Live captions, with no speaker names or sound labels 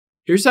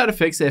Here's how to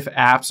fix if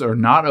apps are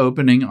not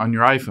opening on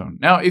your iPhone.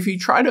 Now, if you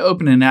try to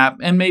open an app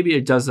and maybe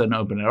it doesn't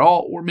open at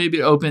all, or maybe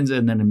it opens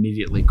and then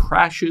immediately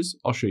crashes,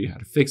 I'll show you how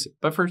to fix it.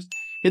 But first,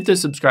 hit the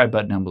subscribe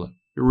button down below.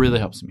 It really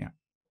helps me out.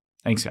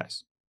 Thanks,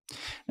 guys.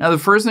 Now, the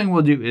first thing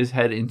we'll do is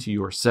head into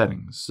your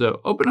settings. So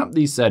open up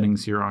these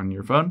settings here on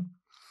your phone,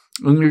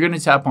 and you're going to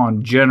tap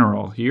on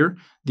General here,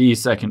 the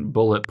second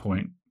bullet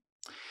point.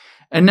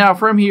 And now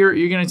from here,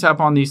 you're going to tap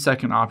on the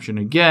second option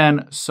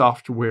again,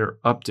 Software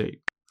Update.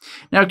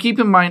 Now, keep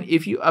in mind,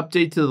 if you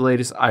update to the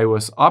latest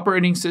iOS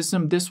operating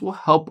system, this will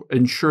help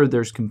ensure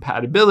there's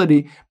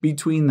compatibility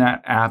between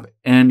that app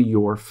and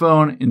your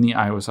phone in the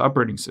iOS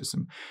operating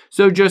system.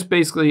 So just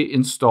basically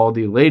install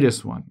the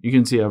latest one. You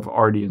can see I've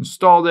already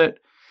installed it.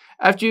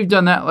 After you've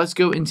done that, let's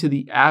go into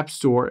the App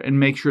Store and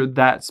make sure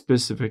that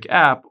specific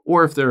app,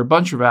 or if there are a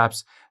bunch of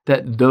apps,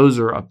 that those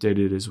are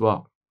updated as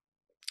well.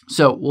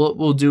 So what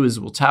we'll do is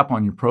we'll tap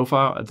on your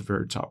profile at the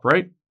very top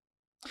right.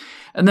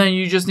 And then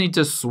you just need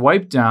to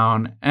swipe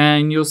down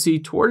and you'll see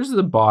towards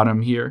the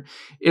bottom here,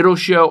 it'll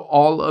show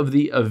all of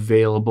the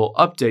available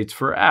updates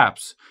for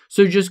apps.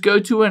 So just go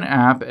to an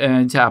app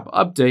and tap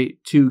update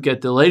to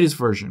get the latest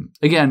version.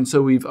 Again,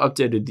 so we've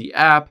updated the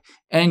app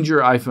and your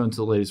iPhone to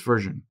the latest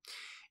version.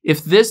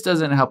 If this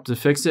doesn't help to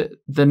fix it,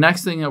 the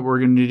next thing that we're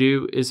going to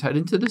do is head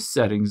into the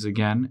settings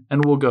again,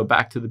 and we'll go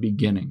back to the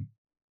beginning.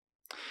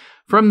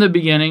 From the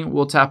beginning,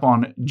 we'll tap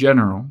on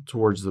General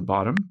towards the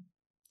bottom.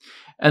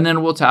 And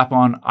then we'll tap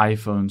on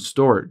iPhone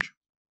storage.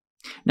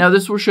 Now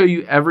this will show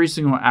you every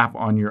single app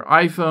on your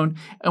iPhone,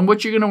 and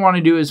what you're going to want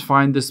to do is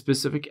find the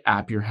specific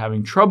app you're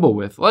having trouble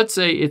with. Let's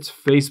say it's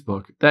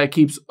Facebook that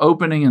keeps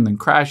opening and then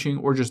crashing,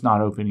 or just not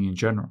opening in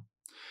general.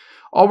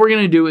 All we're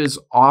going to do is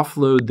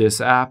offload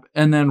this app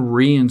and then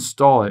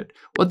reinstall it.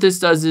 What this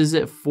does is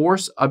it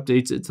force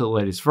updates it to the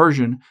latest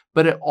version,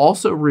 but it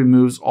also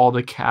removes all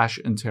the cache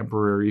and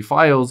temporary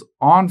files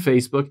on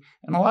Facebook,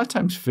 and a lot of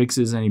times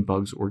fixes any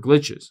bugs or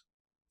glitches.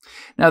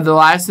 Now, the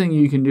last thing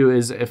you can do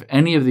is if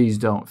any of these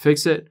don't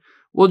fix it,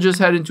 we'll just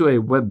head into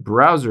a web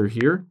browser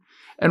here,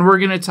 and we're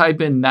going to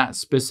type in that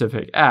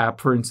specific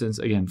app, for instance,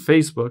 again,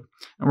 Facebook,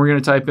 and we're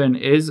going to type in,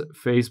 is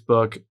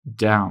Facebook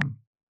down?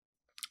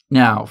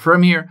 Now,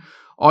 from here,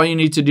 all you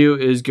need to do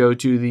is go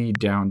to the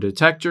down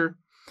detector,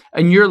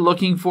 and you're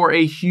looking for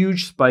a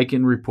huge spike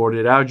in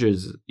reported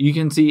outages. You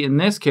can see in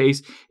this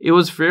case, it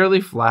was fairly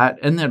flat,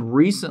 and then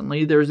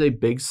recently there's a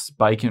big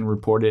spike in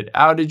reported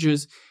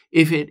outages.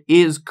 If it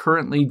is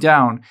currently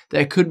down,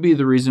 that could be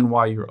the reason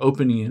why you're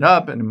opening it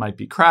up and it might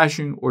be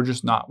crashing or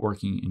just not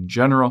working in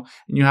general,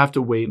 and you have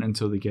to wait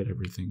until they get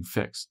everything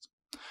fixed.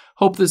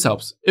 Hope this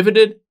helps. If it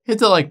did, hit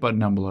the like button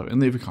down below and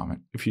leave a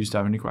comment if you just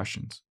have any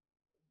questions.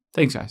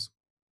 Thanks, guys.